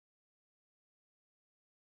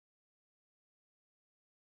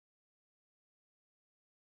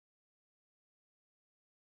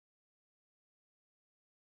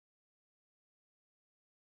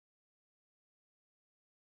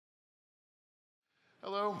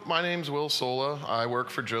Hello, my name's Will Soula. I work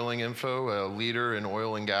for Drilling Info, a leader in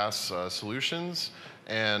oil and gas solutions.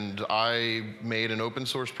 And I made an open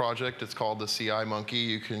source project. It's called the CI Monkey.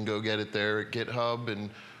 You can go get it there at GitHub. And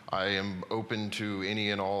I am open to any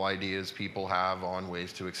and all ideas people have on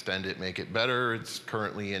ways to extend it, make it better. It's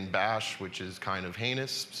currently in Bash, which is kind of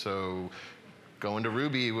heinous. So going to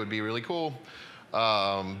Ruby would be really cool.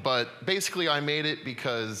 But basically, I made it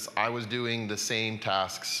because I was doing the same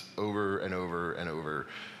tasks over and over and over.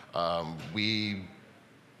 And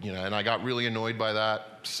I got really annoyed by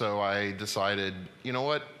that. So I decided, you know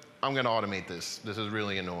what? I'm going to automate this. This is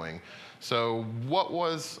really annoying. So what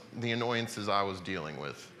was the annoyances I was dealing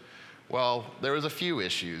with? Well, there was a few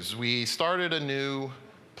issues. We started a new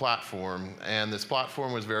platform, and this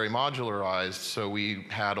platform was very modularized. So we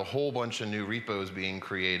had a whole bunch of new repos being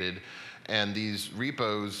created. And these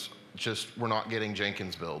repos just were not getting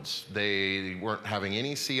Jenkins builds. They weren't having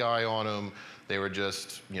any CI on them. They were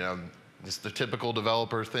just, just the typical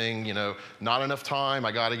developer thing, not enough time.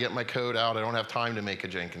 I got to get my code out. I don't have time to make a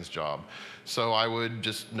Jenkins job. So I would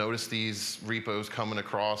just notice these repos coming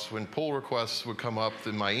across when pull requests would come up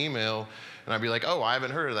in my email. And I'd be like, oh, I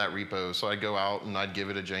haven't heard of that repo. So I'd go out and I'd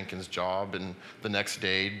give it a Jenkins job. And the next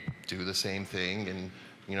day, do the same thing. And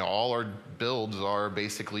all our builds are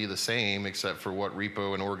basically the same except for what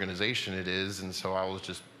repo and organization it is. And so I was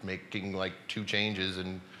just making like 2 changes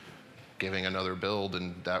and giving another build,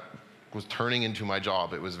 and that was turning into my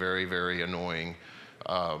job. It was very, very annoying.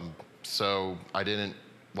 So I didn't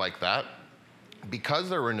like that. Because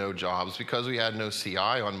there were no jobs, because we had no CI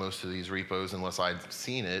on most of these repos unless I'd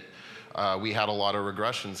seen it, we had a lot of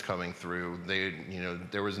regressions coming through.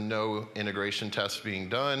 There was no integration tests being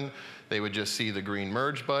done. They would just see the green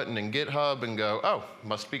merge button in GitHub and go, oh,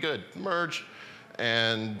 must be good, merge.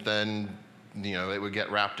 And then it would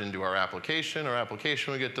get wrapped into our application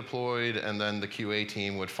would get deployed, and then the QA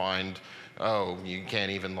team would find, oh, you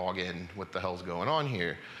can't even log in, what the hell's going on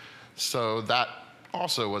here? So that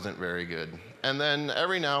also wasn't very good. And then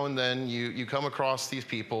every now and then you come across these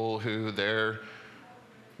people who they're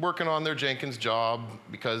working on their Jenkins job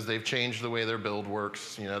because they've changed the way their build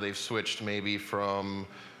works. They've switched maybe from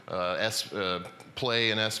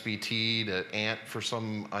play and SBT to Ant for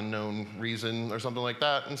some unknown reason or something like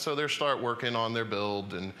that. And so they start working on their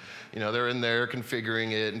build, and they're in there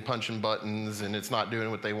configuring it and punching buttons, and it's not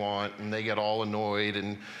doing what they want, and they get all annoyed,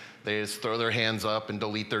 and they just throw their hands up and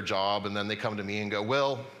delete their job, and then they come to me and go,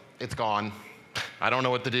 Will, it's gone. I don't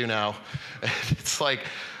know what to do now. It's like,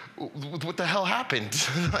 what the hell happened?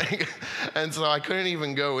 And so I couldn't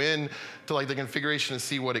even go in to the configuration to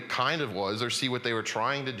see what it kind of was, or see what they were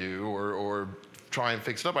trying to do, or try and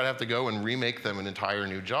fix it up. I'd have to go and remake them an entire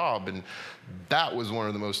new job, and that was one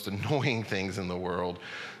of the most annoying things in the world.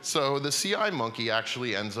 So the CI Monkey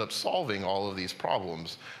actually ends up solving all of these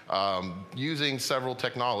problems using several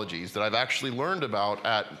technologies that I've actually learned about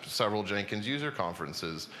at several Jenkins user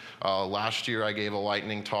conferences. Last year, I gave a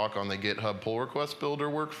lightning talk on the GitHub Pull Request Builder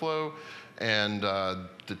workflow, and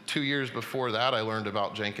the 2 years before that, I learned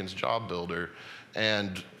about Jenkins Job Builder.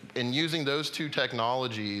 And in using those 2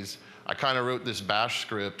 technologies, I kind of wrote this bash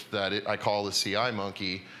script that I call the CI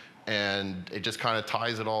Monkey, and it just kind of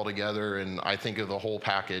ties it all together, and I think of the whole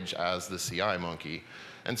package as the CI Monkey.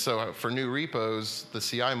 And so for new repos, the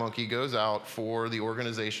CI Monkey goes out for the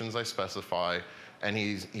organizations I specify, and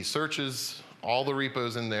he searches all the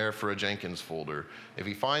repos in there for a Jenkins folder. If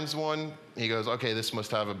he finds one, he goes, okay, this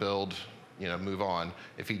must have a build, move on.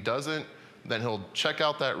 If he doesn't, then he'll check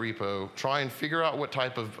out that repo, try and figure out what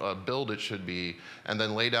type of build it should be, and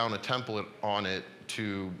then lay down a template on it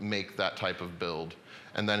to make that type of build.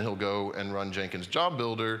 And then he'll go and run Jenkins Job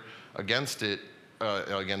Builder against it,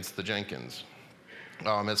 against the Jenkins.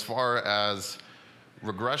 As far as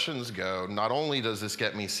regressions go, not only does this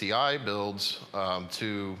get me CI builds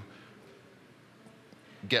to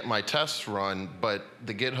get my tests run, but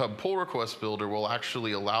the GitHub Pull Request Builder will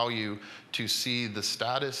actually allow you to see the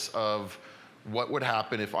status of what would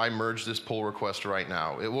happen if I merge this pull request right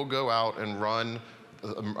now. It will go out and run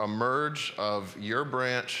a merge of your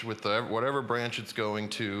branch with whatever branch it's going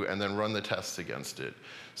to, and then run the tests against it.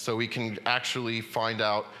 So we can actually find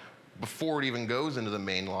out, before it even goes into the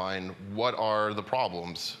main line, what are the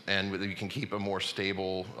problems, and we can keep a more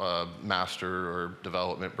stable master or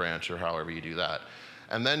development branch, or however you do that.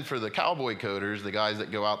 And then for the cowboy coders, the guys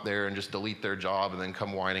that go out there and just delete their job and then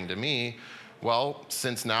come whining to me, well,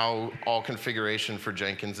 since now all configuration for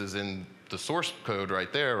Jenkins is in the source code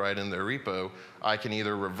right there, right in their repo, I can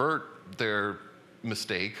either revert their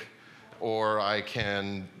mistake, or I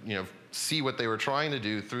can see what they were trying to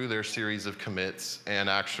do through their series of commits and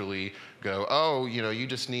actually go, oh, you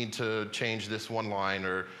just need to change this one line,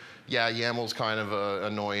 or yeah, YAML's kind of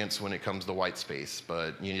an annoyance when it comes to white space,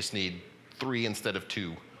 but you just need 3 instead of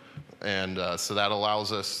 2. And so that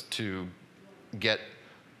allows us to get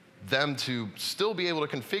them to still be able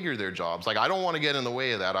to configure their jobs. Like, I don't want to get in the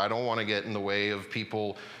way of that. I don't want to get in the way of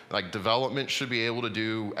people. Like, development should be able to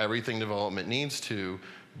do everything development needs to,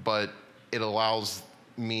 but it allows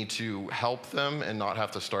me to help them and not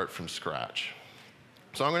have to start from scratch.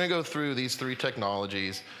 So I'm going to go through these 3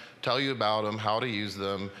 technologies, tell you about them, how to use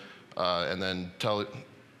them, and then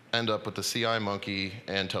end up with the CI monkey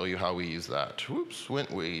and tell you how we use that. Whoops,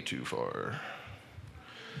 went way too far.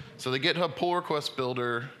 So the GitHub Pull Request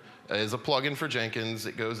Builder is a plugin for Jenkins.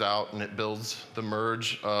 It goes out and it builds the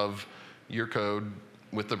merge of your code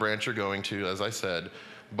with the branch you're going to, as I said.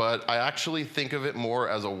 But I actually think of it more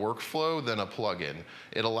as a workflow than a plugin.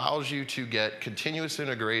 It allows you to get continuous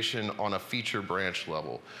integration on a feature branch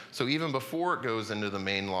level. So even before it goes into the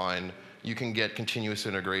main line, you can get continuous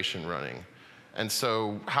integration running. And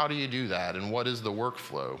so how do you do that, and what is the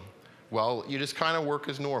workflow? Well, you just kind of work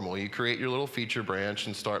as normal. You create your little feature branch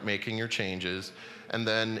and start making your changes. And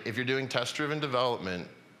then if you're doing test-driven development,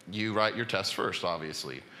 you write your tests first,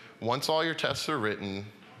 obviously. Once all your tests are written,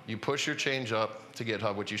 you push your change up to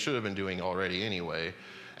GitHub, which you should have been doing already anyway,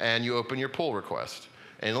 and you open your pull request.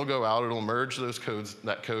 And it'll go out, it'll merge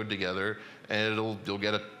that code together, and you'll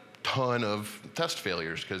get a ton of test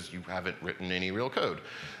failures because you haven't written any real code.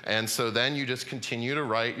 And so then you just continue to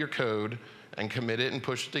write your code and commit it and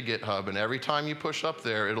push it to GitHub, and every time you push up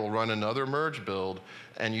there, it'll run another merge build,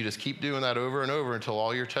 and you just keep doing that over and over until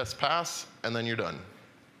all your tests pass, and then you're done.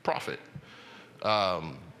 Profit.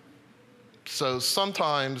 So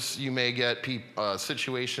sometimes you may get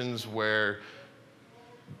situations where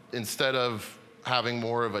instead of having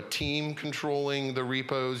more of a team controlling the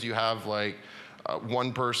repos, you have like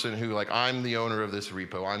one person who, like, I'm the owner of this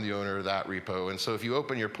repo, I'm the owner of that repo. And so if you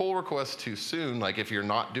open your pull request too soon, like if you're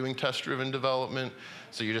not doing test-driven development,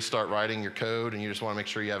 so you just start writing your code and you just want to make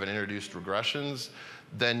sure you haven't introduced regressions,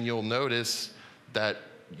 then you'll notice that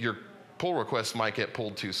your pull request might get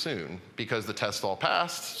pulled too soon because the test all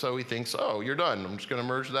passed, so he thinks, oh, you're done, I'm just going to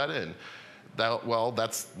merge that in. Well,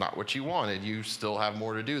 that's not what you wanted. You still have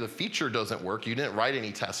more to do. The feature doesn't work. You didn't write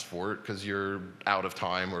any tests for it because you're out of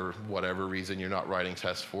time or whatever reason you're not writing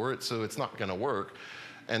tests for it, so it's not going to work.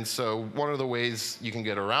 And so one of the ways you can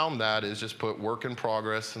get around that is just put work in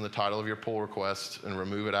progress in the title of your pull request and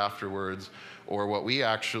remove it afterwards. Or what we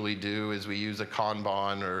actually do is we use a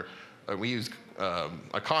Kanban, or we use a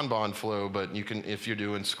Kanban flow, but you can, if you're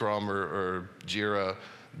doing Scrum or Jira,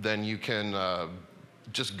 then you can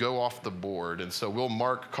just go off the board. And so we'll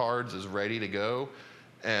mark cards as ready to go.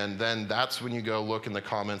 And then that's when you go look in the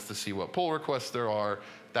comments to see what pull requests there are.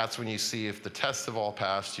 That's when you see if the tests have all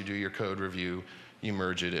passed, you do your code review, you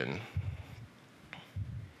merge it in.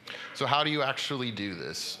 So how do you actually do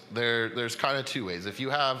this? There's kind of 2 ways. If you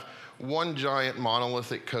have one giant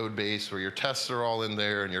monolithic code base where your tests are all in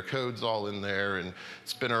there and your code's all in there and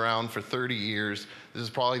it's been around for 30 years, this is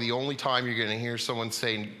probably the only time you're going to hear someone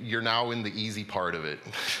say you're now in the easy part of it.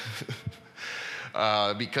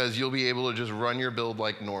 Because you'll be able to just run your build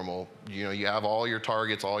like normal. You have all your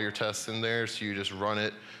targets, all your tests in there, so you just run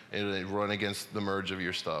it and they run against the merge of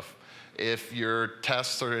your stuff. If your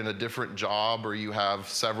tests are in a different job, or you have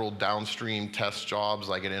several downstream test jobs,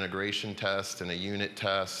 like an integration test and a unit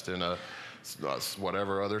test and a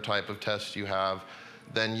whatever other type of test you have,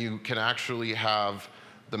 then you can actually have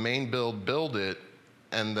the main build it,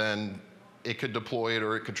 and then it could deploy it,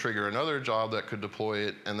 or it could trigger another job that could deploy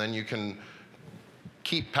it, and then you can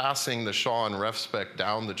keep passing the SHA and ref spec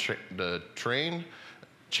down the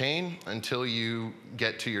chain until you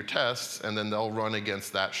get to your tests, and then they'll run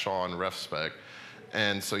against that SHA and ref spec.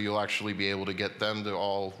 And so you'll actually be able to get them to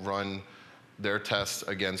all run their tests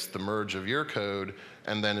against the merge of your code.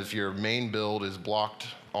 And then if your main build is blocked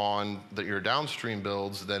on your downstream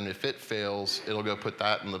builds, then if it fails, it'll go put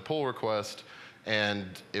that in the pull request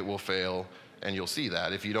and it will fail, and you'll see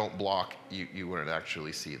that. If you don't block, you wouldn't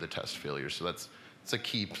actually see the test failure. So it's a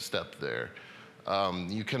key step there.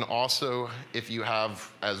 You can also, if you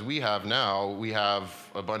have, as we have now, we have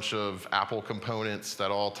a bunch of Apple components that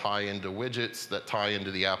all tie into widgets that tie into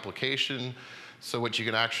the application. So what you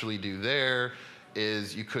can actually do there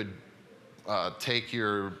is you could take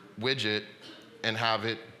your widget and have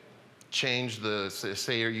it change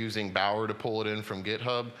say you're using Bower to pull it in from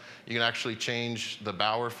GitHub, you can actually change the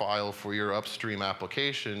Bower file for your upstream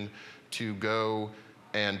application to go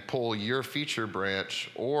and pull your feature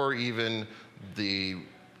branch, or even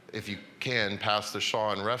if you can, pass the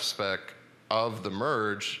SHA and ref spec of the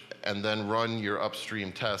merge and then run your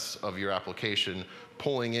upstream tests of your application,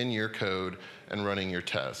 pulling in your code and running your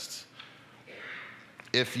tests.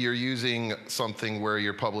 If you're using something where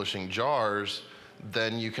you're publishing jars,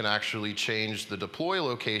 then you can actually change the deploy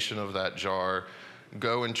location of that jar,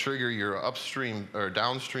 go and trigger your upstream or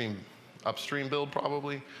downstream, upstream build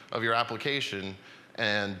probably, of your application,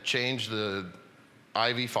 and change the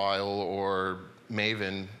IV file or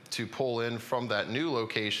Maven to pull in from that new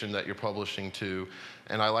location that you're publishing to.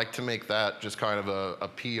 And I like to make that just kind of a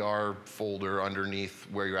PR folder underneath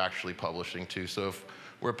where you're actually publishing to. So if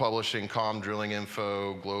we're publishing com drilling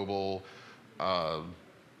info, global,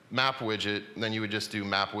 map widget, then you would just do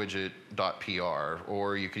map widget.pr,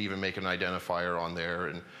 or you could even make an identifier on there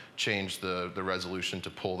and change the resolution to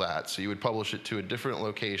pull that. So you would publish it to a different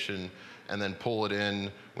location and then pull it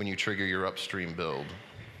in when you trigger your upstream build.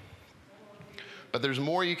 But there's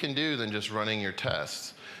more you can do than just running your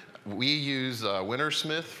tests. We use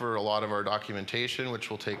Wintersmith for a lot of our documentation, which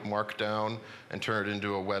will take Markdown and turn it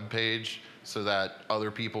into a web page so that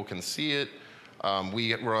other people can see it.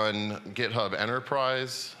 We run GitHub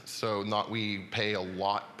Enterprise, so we pay a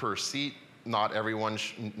lot per seat. Not everyone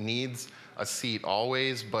needs a seat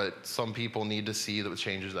always, but some people need to see the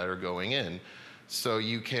changes that are going in. So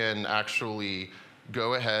you can actually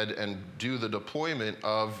go ahead and do the deployment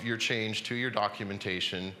of your change to your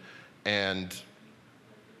documentation and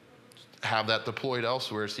have that deployed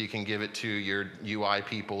elsewhere so you can give it to your UI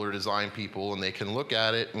people or design people and they can look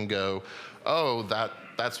at it and go, oh,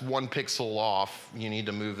 that's 1 pixel off, you need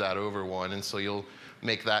to move that over 1. And so you'll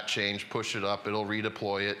make that change, push it up, it'll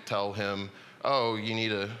redeploy it, tell him, oh, you need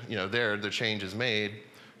to, there, the change is made.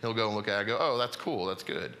 He'll go and look at it and go, oh, that's cool, that's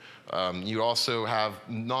good. You also have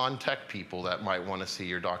non-tech people that might want to see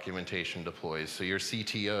your documentation deployed. So your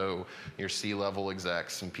CTO, your C-level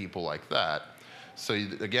execs, and people like that. So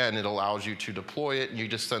again, it allows you to deploy it, and you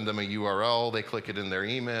just send them a URL, they click it in their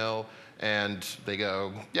email, and they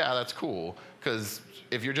go, yeah, that's cool. Because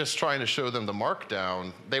if you're just trying to show them the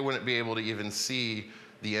markdown, they wouldn't be able to even see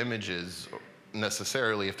the images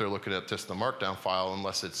necessarily if they're looking at just the markdown file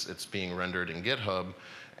unless it's being rendered in GitHub.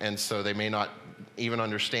 And so they may not even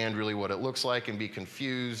understand really what it looks like and be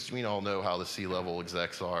confused. We all know how the C-level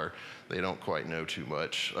execs are. They don't quite know too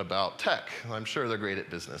much about tech. I'm sure they're great at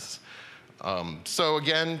business. So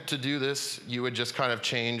again, to do this, you would just kind of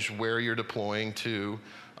change where you're deploying to.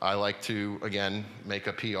 I like to, again, make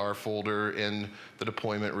a PR folder in the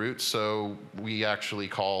deployment route. So we actually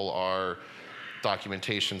call our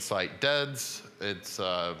documentation site DEDS. It's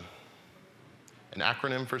an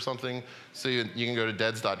acronym for something. So you can go to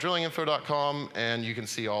deds.drillinginfo.com and you can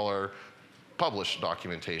see all our published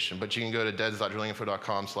documentation. But you can go to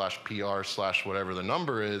deds.drillinginfo.com/PR/whatever the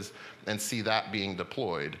number is and see that being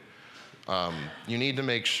deployed. You need to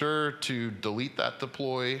make sure to delete that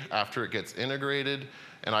deploy after it gets integrated.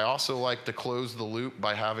 And I also like to close the loop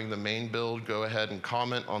by having the main build go ahead and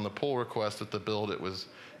comment on the pull request with the build it was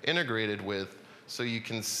integrated with, so you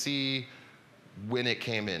can see when it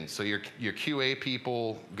came in. So your QA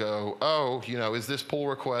people go, oh, is this pull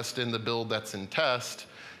request in the build that's in test?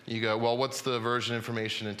 You go, well, what's the version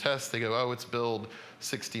information in test? They go, oh, it's build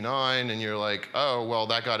 69, and you're like, oh, well,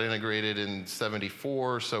 that got integrated in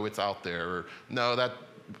 74, so it's out there. Or no,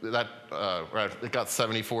 it got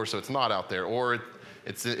 74, so it's not out there. Or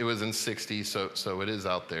it was in 60, so it is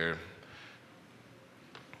out there.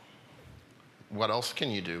 What else can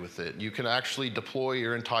you do with it? You can actually deploy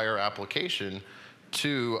your entire application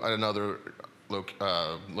to another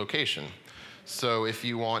location. So if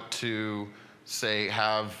you want to, say,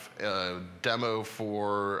 have a demo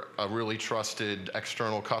for a really trusted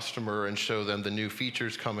external customer and show them the new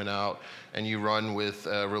features coming out, and you run with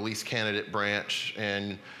a release candidate branch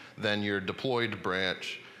and then your deployed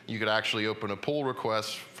branch, you could actually open a pull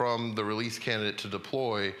request from the release candidate to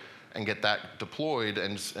deploy and get that deployed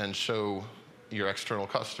and show your external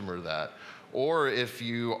customer that. Or if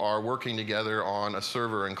you are working together on a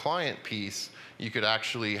server and client piece, you could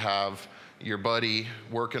actually have your buddy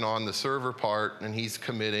working on the server part, and he's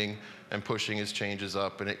committing and pushing his changes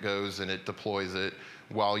up, and it goes and it deploys it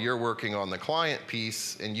while you're working on the client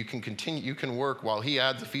piece, and you can continue, you can work while he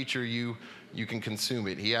adds a feature, you can consume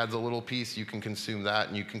it. He adds a little piece, you can consume that,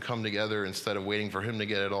 and you can come together instead of waiting for him to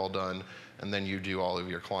get it all done, and then you do all of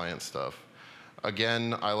your client stuff.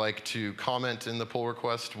 Again, I like to comment in the pull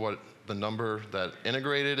request what the number that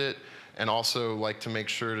integrated it, and also like to make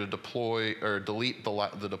sure to deploy or delete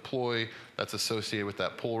the deploy that's associated with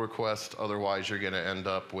that pull request. Otherwise, you're going to end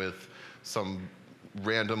up with some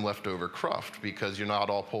random leftover cruft because not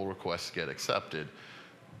all pull requests get accepted.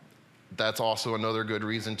 That's also another good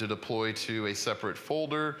reason to deploy to a separate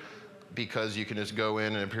folder, because you can just go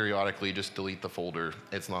in and periodically just delete the folder.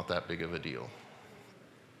 It's not that big of a deal.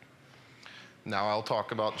 Now I'll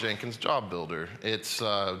talk about Jenkins Job Builder. It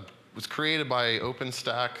was created by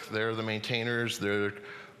OpenStack. They're the maintainers. They're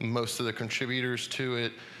most of the contributors to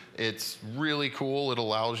it. It's really cool. It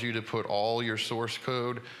allows you to put all your source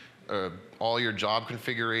code, all your job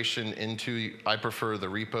configuration into, I prefer the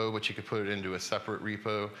repo, but you could put it into a separate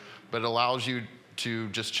repo. But it allows you to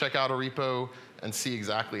just check out a repo and see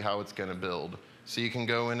exactly how it's going to build. So you can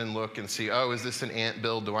go in and look and see, oh, is this an Ant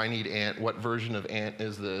build? Do I need Ant? What version of Ant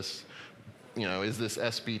is this? You know, is this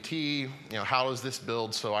SBT? You know, how does this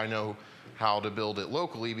build, so I know how to build it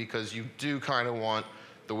locally, because you do kind of want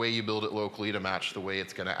the way you build it locally to match the way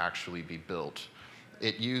it's going to actually be built.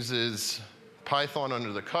 It uses Python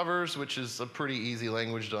under the covers, which is a pretty easy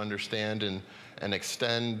language to understand and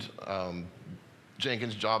extend.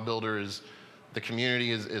 Jenkins Job Builder the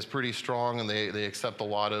community is pretty strong, and they accept a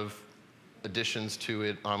lot of additions to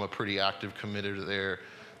it. I'm a pretty active committer there.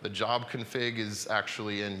 The job config is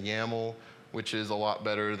actually in YAML, which is a lot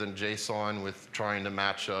better than JSON with trying to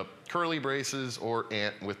match up curly braces or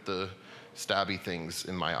Ant with the stabby things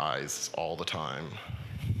in my eyes all the time.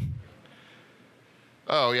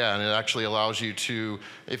 Oh yeah, and it actually allows you to,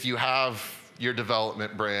 if you have your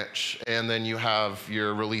development branch, and then you have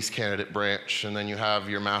your release candidate branch, and then you have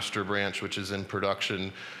your master branch, which is in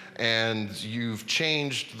production, and you've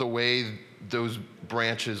changed the way those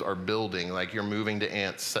branches are building, like you're moving to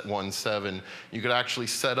Ant 1.7, you could actually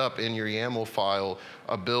set up in your YAML file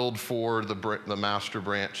a build for the master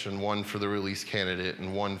branch, and one for the release candidate,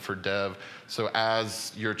 and one for dev. So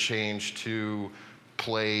as your change to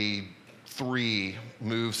play 3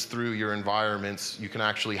 moves through your environments, you can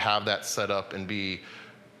actually have that set up and be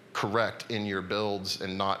correct in your builds,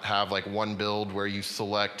 and not have like one build where you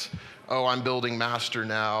select, oh, I'm building master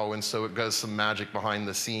now, and so it does some magic behind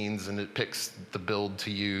the scenes and it picks the build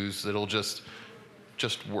to use. It'll just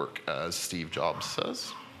work, as Steve Jobs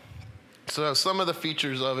says. So some of the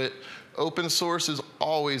features of it, open source is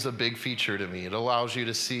always a big feature to me. It allows you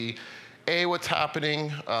to see, A, what's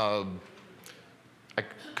happening. I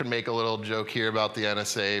could make a little joke here about the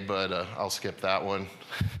NSA, but I'll skip that one.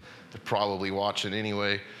 They're probably watching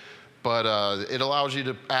anyway. But it allows you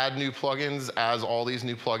to add new plugins. As all these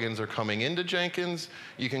new plugins are coming into Jenkins,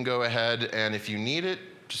 you can go ahead, and if you need it,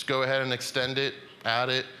 just go ahead and extend it, add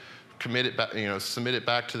it, commit it back, submit it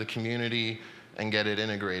back to the community, and get it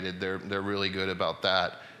integrated. They're really good about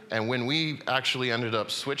that. And when we actually ended up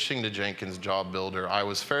switching to Jenkins Job Builder, I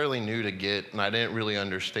was fairly new to Git, and I didn't really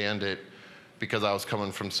understand it, because I was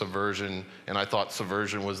coming from Subversion, and I thought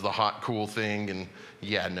Subversion was the hot, cool thing, and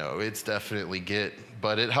yeah, no, it's definitely Git.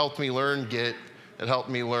 But it helped me learn Git. It helped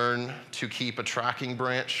me learn to keep a tracking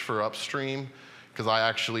branch for upstream, because I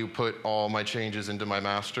actually put all my changes into my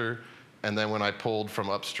master, and then when I pulled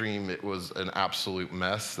from upstream, it was an absolute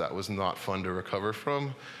mess. That was not fun to recover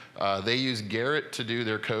from. They use Garrett to do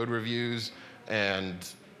their code reviews and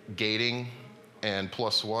gating and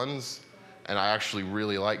 +1s. And I actually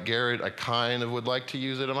really like Garrett. I kind of would like to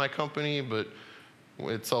use it in my company, but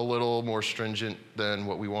it's a little more stringent than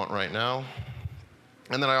what we want right now.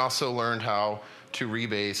 And then I also learned how to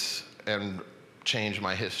rebase and change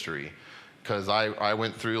my history, because I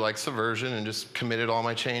went through like Subversion and just committed all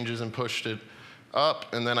my changes and pushed it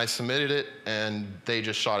up, and then I submitted it, and they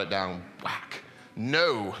just shot it down. Whack.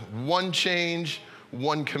 No, 1 change,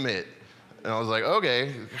 1 commit. And I was like,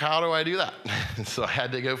 okay, how do I do that? So I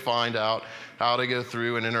had to go find out how to go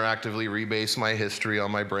through and interactively rebase my history on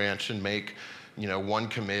my branch and make 1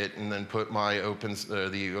 commit, and then put my the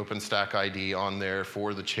OpenStack ID on there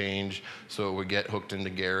for the change, so it would get hooked into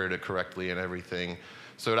Garrett correctly and everything.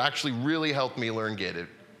 So it actually really helped me learn Git,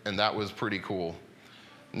 and that was pretty cool.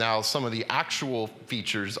 Now, some of the actual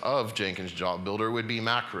features of Jenkins Job Builder would be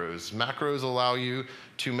macros. Macros allow you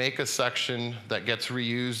to make a section that gets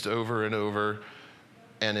reused over and over,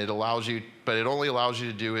 and it allows you, but it only allows you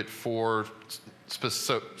to do it for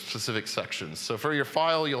specific sections. So for your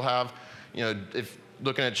file, you'll have, if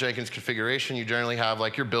looking at Jenkins configuration, you generally have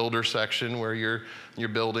like your builder section where you're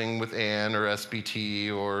building with AN or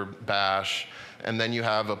SBT or Bash. And then you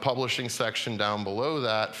have a publishing section down below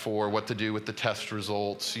that for what to do with the test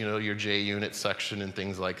results, your JUnit section and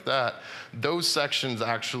things like that. Those sections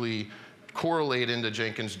actually correlate into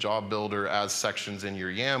Jenkins Job Builder as sections in your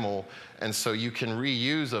YAML, and so you can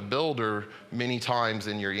reuse a builder many times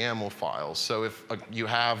in your YAML files. So if you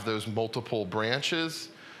have those multiple branches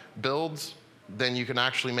builds, then you can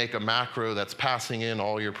actually make a macro that's passing in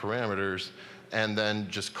all your parameters, and then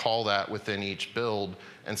just call that within each build.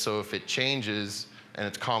 And so if it changes, and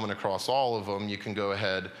it's common across all of them, you can go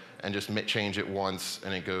ahead and just change it once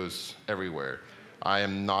and it goes everywhere. I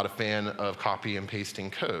am not a fan of copy and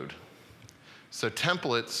pasting code. So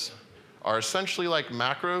templates are essentially like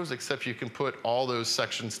macros, except you can put all those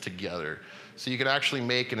sections together. So you can actually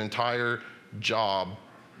make an entire job,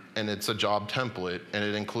 and it's a job template, and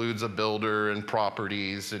it includes a builder and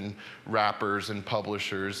properties and wrappers and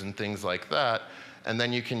publishers and things like that. And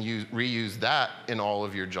then you can reuse that in all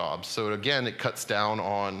of your jobs. So again, it cuts down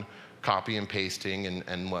on copy and pasting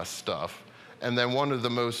and less stuff. And then one of the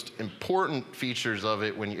most important features of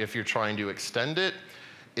it, if you're trying to extend it,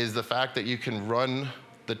 is the fact that you can run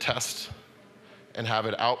the test and have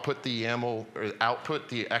it output the YAML or output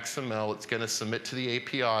the XML it's going to submit to the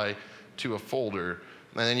API to a folder.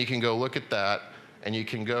 And then you can go look at that, and you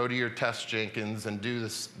can go to your test Jenkins and do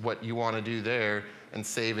what you want to do there and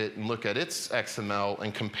save it and look at its XML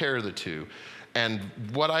and compare the two. And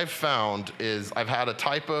what I've found is I've had a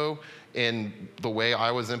typo in the way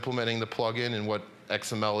I was implementing the plugin and what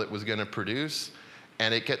XML it was going to produce,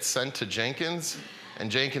 and it gets sent to Jenkins, and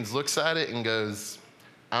Jenkins looks at it and goes,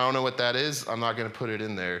 I don't know what that is, I'm not going to put it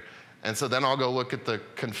in there. And so then I'll go look at the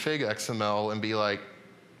config XML and be like,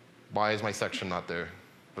 why is my section not there?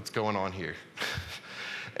 What's going on here?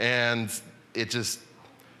 And it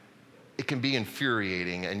can be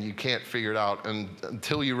infuriating, and you can't figure it out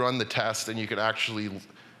until you run the test and you can actually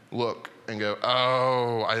look and go,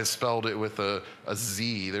 oh, I spelled it with a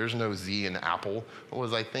Z. There's no Z in Apple. What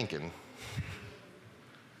was I thinking?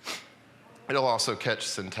 It'll also catch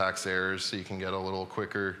syntax errors, so you can get a little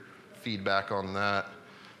quicker feedback on that.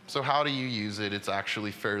 So how do you use it? It's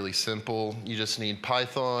actually fairly simple. You just need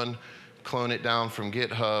Python, clone it down from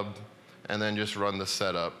GitHub, and then just run the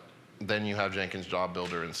setup. Then you have Jenkins Job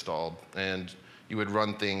Builder installed. And you would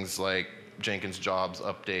run things like Jenkins Jobs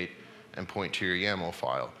update and point to your YAML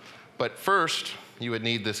file. But first, you would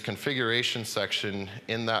need this configuration section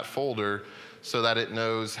in that folder so that it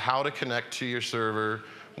knows how to connect to your server,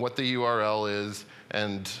 what the URL is,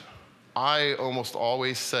 and I almost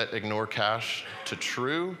always set ignore cache to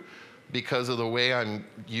true because of the way I'm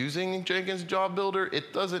using Jenkins Job Builder.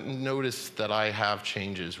 It doesn't notice that I have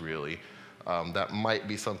changes really. That might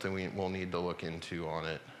be something we'll need to look into on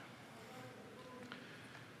it.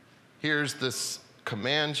 Here's this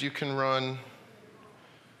commands you can run.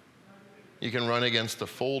 You can run against a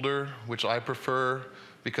folder, which I prefer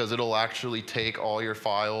because it'll actually take all your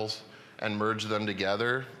files and merge them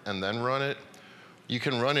together and then run it. You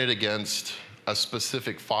can run it against a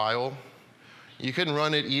specific file. You can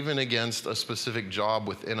run it even against a specific job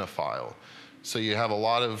within a file. So you have a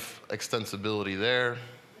lot of extensibility there.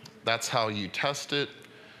 That's how you test it.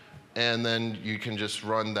 And then you can just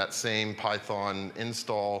run that same Python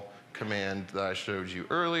install command that I showed you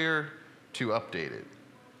earlier to update it.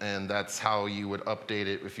 And that's how you would update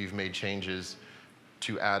it if you've made changes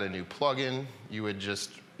to add a new plugin. You would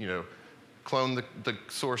just, clone the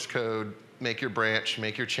source code, make your branch,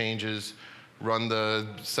 make your changes, run the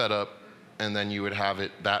setup, and then you would have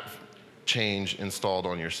that change installed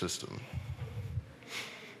on your system.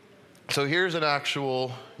 So here's an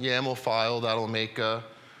actual YAML file that'll make a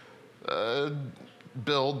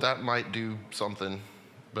build that might do something,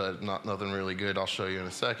 but nothing really good. I'll show you in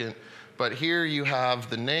a second. But here you have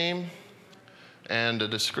the name and a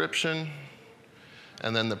description,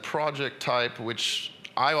 and then the project type, which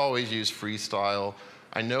I always use freestyle.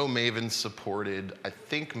 I know Maven's supported. I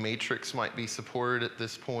think Matrix might be supported at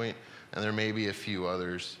this point, and there may be a few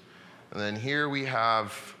others. And then here we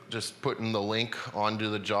have just putting the link onto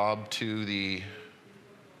the job to the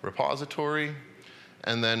repository.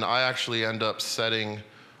 And then I actually end up setting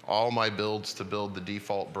all my builds to build the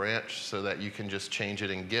default branch so that you can just change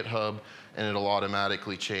it in GitHub and it'll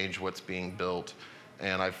automatically change what's being built.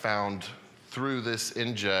 And I found through this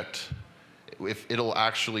inject, if it'll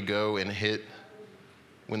actually go and hit,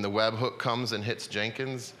 when the webhook comes and hits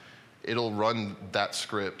Jenkins, it'll run that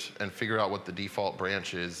script and figure out what the default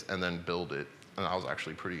branch is and then build it. And I was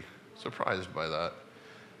actually pretty surprised by that.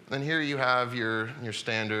 Then here you have your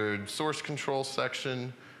standard source control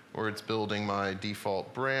section where it's building my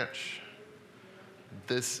default branch.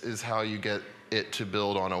 This is how you get it to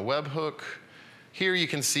build on a webhook. Here you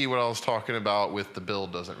can see what I was talking about with the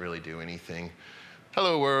build doesn't really do anything.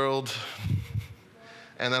 Hello world.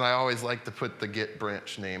 And then I always like to put the Git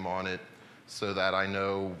branch name on it so that I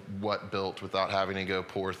know what built without having to go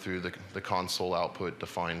pour through the console output to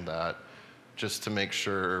find that, just to make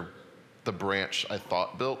sure the branch I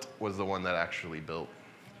thought built was the one that actually built.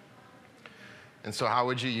 And so how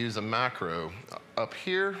would you use a macro? Up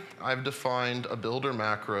here, I've defined a builder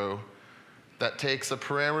macro that takes a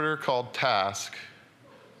parameter called task,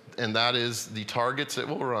 and that is the targets it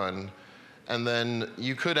will run. And then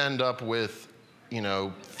you could end up with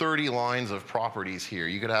 30 lines of properties here.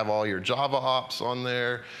 You could have all your Java ops on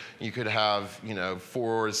there. You could have,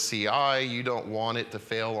 for CI, you don't want it to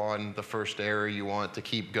fail on the first error. You want it to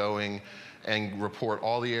keep going and report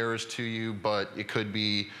all the errors to you, but it could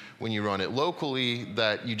be when you run it locally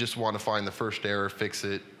that you just want to find the first error, fix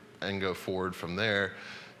it, and go forward from there.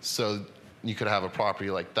 So you could have a property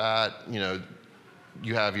like that.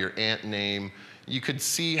 You have your ant name. You could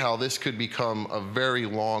see how this could become a very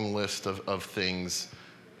long list of things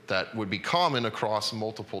that would be common across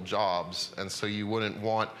multiple jobs. And so you wouldn't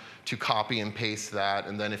want to copy and paste that.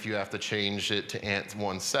 And then if you have to change it to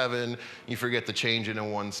ant17, you forget to change it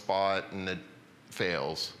in one spot and it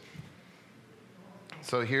fails.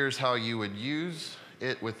 So here's how you would use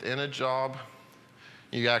it within a job.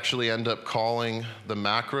 You actually end up calling the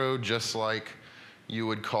macro just like you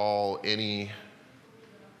would call any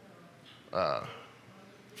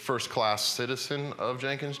first-class citizen of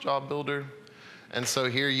Jenkins Job Builder. And so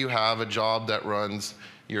here you have a job that runs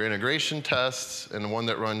your integration tests and one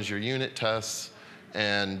that runs your unit tests,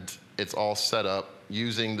 and it's all set up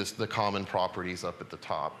using the common properties up at the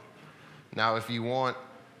top. Now, if you want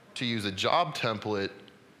to use a job template,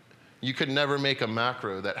 you could never make a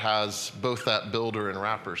macro that has both that builder and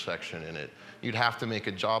wrapper section in it. You'd have to make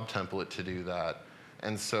a job template to do that.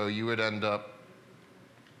 And so you would end up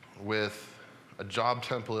with a job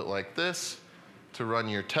template like this to run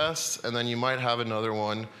your tests, and then you might have another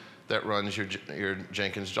one that runs your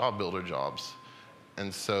Jenkins Job Builder jobs.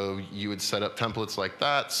 And so you would set up templates like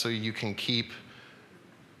that so you can keep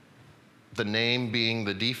the name being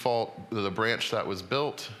the default, the branch that was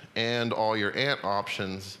built, and all your ant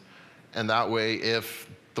options. And that way, if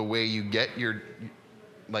the way you get your,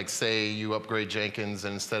 like say you upgrade Jenkins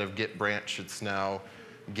and instead of get branch, it's now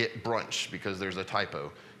get brunch because there's a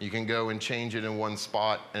typo. You can go and change it in one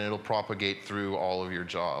spot and it'll propagate through all of your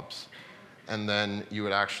jobs. And then you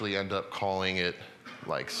would actually end up calling it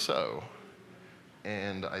like so.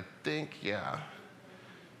 And I think, yeah.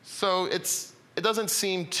 So it doesn't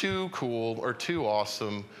seem too cool or too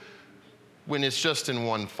awesome when it's just in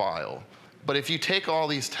one file. But if you take all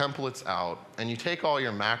these templates out and you take all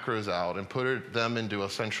your macros out and put them into a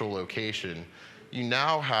central location, you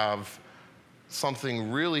now have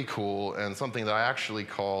something really cool and something that I actually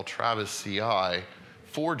call Travis CI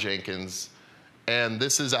for Jenkins. And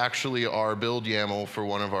this is actually our build YAML for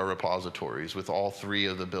one of our repositories with all 3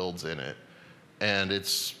 of the builds in it. And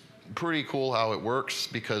it's pretty cool how it works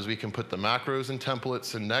because we can put the macros and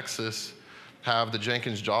templates in Nexus, have the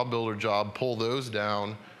Jenkins Job Builder job, pull those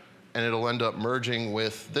down, and it'll end up merging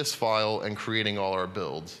with this file and creating all our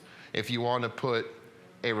builds. If you want to put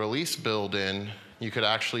a release build in, you could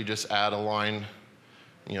actually just add a line,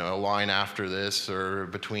 a line after this or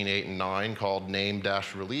between 8 and 9 called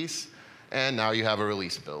name-release, and now you have a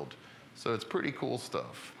release build. So it's pretty cool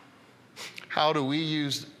stuff. How do we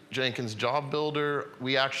use Jenkins Job Builder?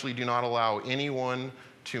 We actually do not allow anyone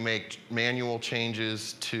to make manual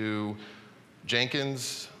changes to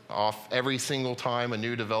Jenkins. Every single time a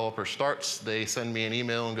new developer starts, they send me an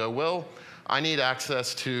email and go, Will, I need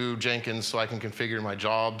access to Jenkins so I can configure my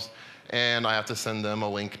jobs. And I have to send them a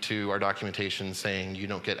link to our documentation saying you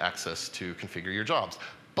don't get access to configure your jobs.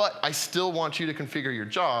 But I still want you to configure your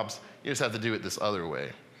jobs. You just have to do it this other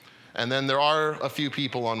way. And then there are a few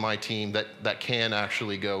people on my team that can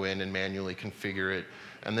actually go in and manually configure it.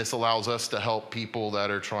 And this allows us to help people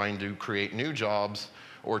that are trying to create new jobs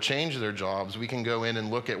or change their jobs. We can go in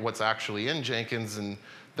and look at what's actually in Jenkins and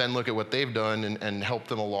then look at what they've done and help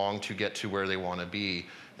them along to get to where they want to be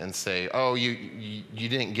and say, oh, you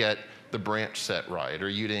didn't get the branch set right, or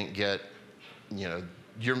you didn't get,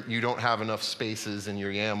 you don't have enough spaces in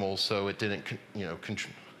your YAML, so it didn't,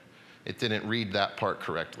 it didn't read that part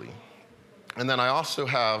correctly. And then I also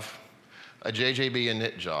have a JJB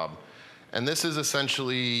init job. And this is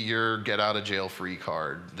essentially your get out of jail free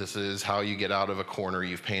card. This is how you get out of a corner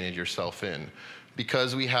you've painted yourself in.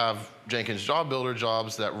 Because we have Jenkins Job Builder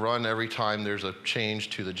jobs that run every time there's a change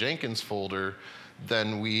to the Jenkins folder,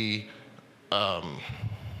 then we,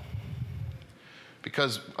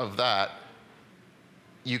 because of that,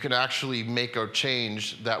 you can actually make a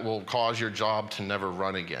change that will cause your job to never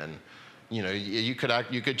run again. You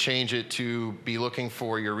could change it to be looking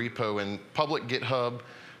for your repo in public GitHub,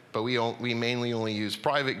 but we mainly only use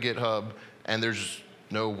private GitHub, and there's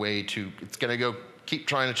no way to, it's gonna go keep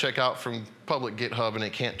trying to check out from public GitHub and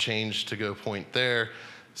it can't change to go point there.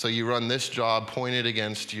 So you run this job, point it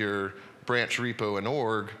against your branch repo and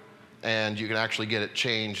org, and you can actually get it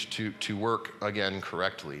changed to work again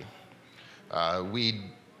correctly. We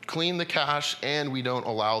clean the cache and we don't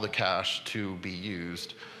allow the cache to be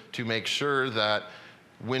used to make sure that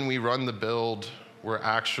when we run the build, we're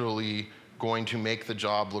actually going to make the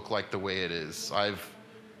job look like the way it is.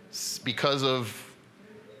 Because of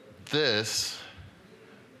this,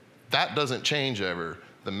 that doesn't change ever.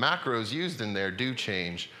 The macros used in there do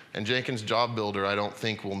change. And Jenkins Job Builder, I don't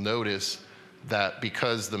think, will notice that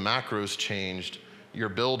because the macros changed, your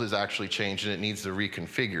build is actually changed and it needs to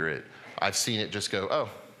reconfigure it. I've seen it just go, oh,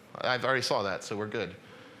 I've already saw that, so we're good.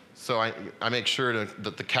 So I make sure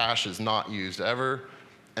that the cache is not used ever.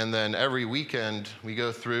 And then every weekend, we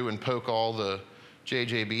go through and poke all the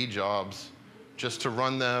JJB jobs just to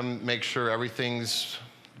run them, make sure everything's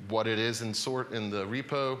what it is in the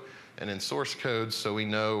repo and in source code, so we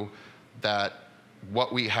know that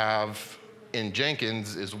what we have in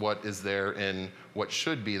Jenkins is what is there in what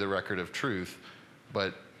should be the record of truth,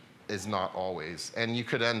 but is not always. And you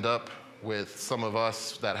could end up with some of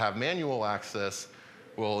us that have manual access.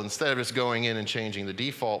 Well, instead of just going in and changing the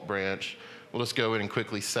default branch, we'll just go in and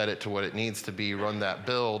quickly set it to what it needs to be, run that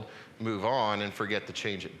build, move on, and forget to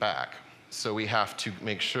change it back. So we have to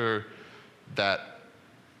make sure that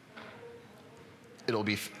it'll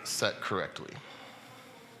be set correctly.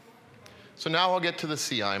 So now I'll get to the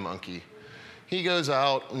CI monkey. He goes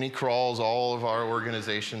out and he crawls all of our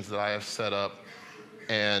organizations that I have set up,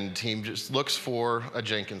 and he just looks for a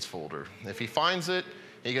Jenkins folder. If he finds it,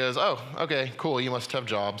 he goes, oh, okay, cool, you must have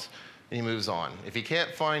jobs, and he moves on. If he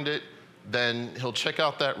can't find it, then he'll check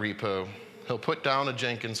out that repo, he'll put down a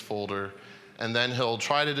Jenkins folder, and then he'll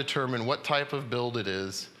try to determine what type of build it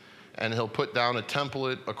is, and he'll put down a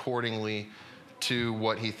template accordingly to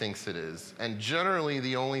what he thinks it is. And generally,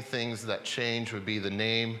 the only things that change would be the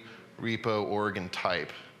name, repo, org, and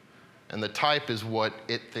type. And the type is what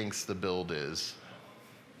it thinks the build is.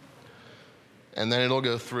 And then it'll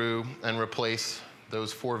go through and replace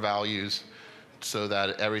those 4 values so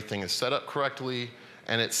that everything is set up correctly,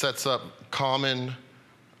 and it sets up common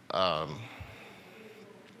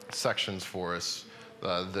sections for us.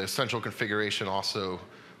 The central configuration also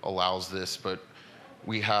allows this, but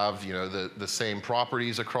we have the same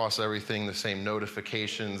properties across everything, the same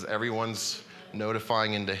notifications. Everyone's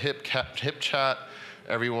notifying into hip chat.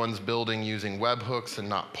 Everyone's building using webhooks and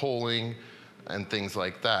not polling and things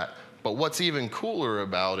like that. But what's even cooler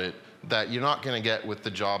about it that you're not going to get with the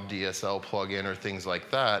job DSL plugin or things like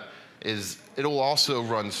that is it'll also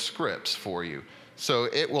run scripts for you. So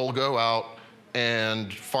it will go out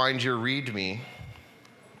and find your README,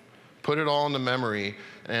 put it all into memory,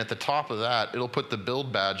 and at the top of that, it'll put the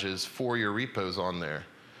build badges for your repos on there.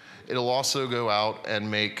 It'll also go out and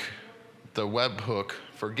make the webhook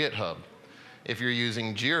for GitHub. If you're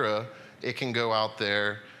using Jira, it can go out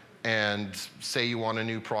there and say you want a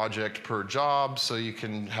new project per job, so you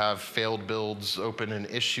can have failed builds open an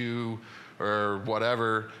issue or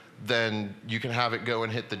whatever, then you can have it go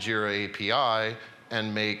and hit the Jira API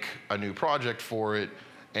and make a new project for it,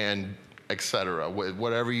 and etc.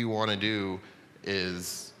 Whatever you want to do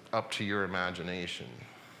is up to your imagination.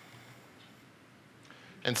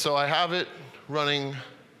 And so I have it running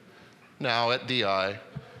now at DI.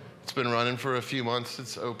 It's been running for a few months.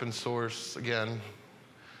 It's open source again.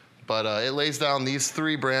 But it lays down these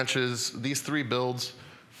 3 branches, these 3 builds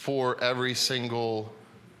for every single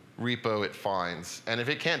repo it finds. And if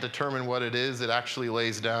it can't determine what it is, it actually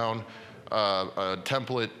lays down a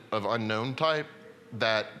template of unknown type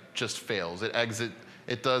that just fails. It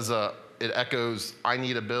echoes, I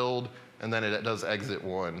need a build, and then it does exit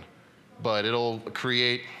 1. But it'll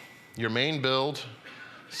create your main build,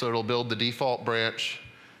 so it'll build the default branch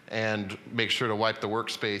and make sure to wipe the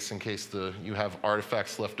workspace in case you have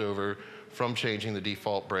artifacts left over from changing the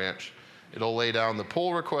default branch. It'll lay down the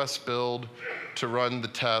pull request build to run the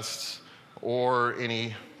tests or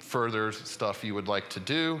any further stuff you would like to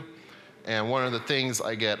do. And one of the things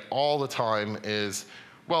I get all the time is,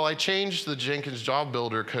 well, I changed the Jenkins Job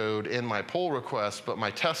Builder code in my pull request, but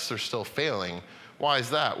my tests are still failing. Why is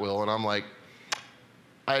that, Will? And I'm like,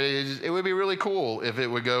 it would be really cool if it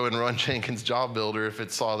would go and run Jenkins Job Builder if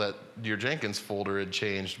it saw that your Jenkins folder had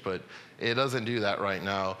changed, but it doesn't do that right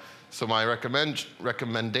now. So my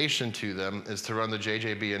recommendation to them is to run the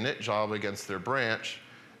JJB init job against their branch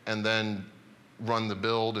and then run the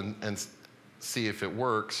build and see if it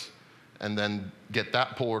works, and then get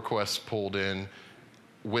that pull request pulled in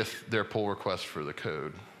with their pull request for the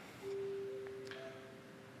code.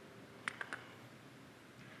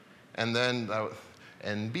 And then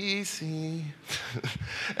NBC.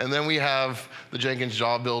 And then we have the Jenkins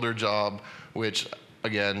Job Builder job, which,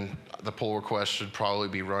 again, the pull request should probably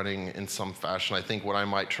be running in some fashion. I think what I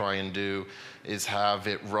might try and do is have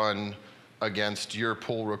it run against your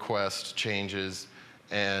pull request changes,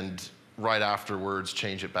 and right afterwards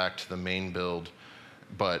change it back to the main build.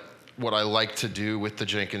 But what I like to do with the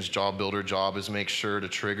Jenkins Job Builder job is make sure to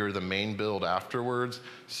trigger the main build afterwards,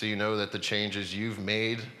 so you know that the changes you've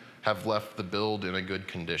made have left the build in a good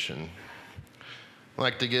condition. I'd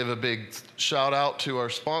like to give a big shout out to our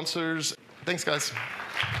sponsors. Thanks, guys.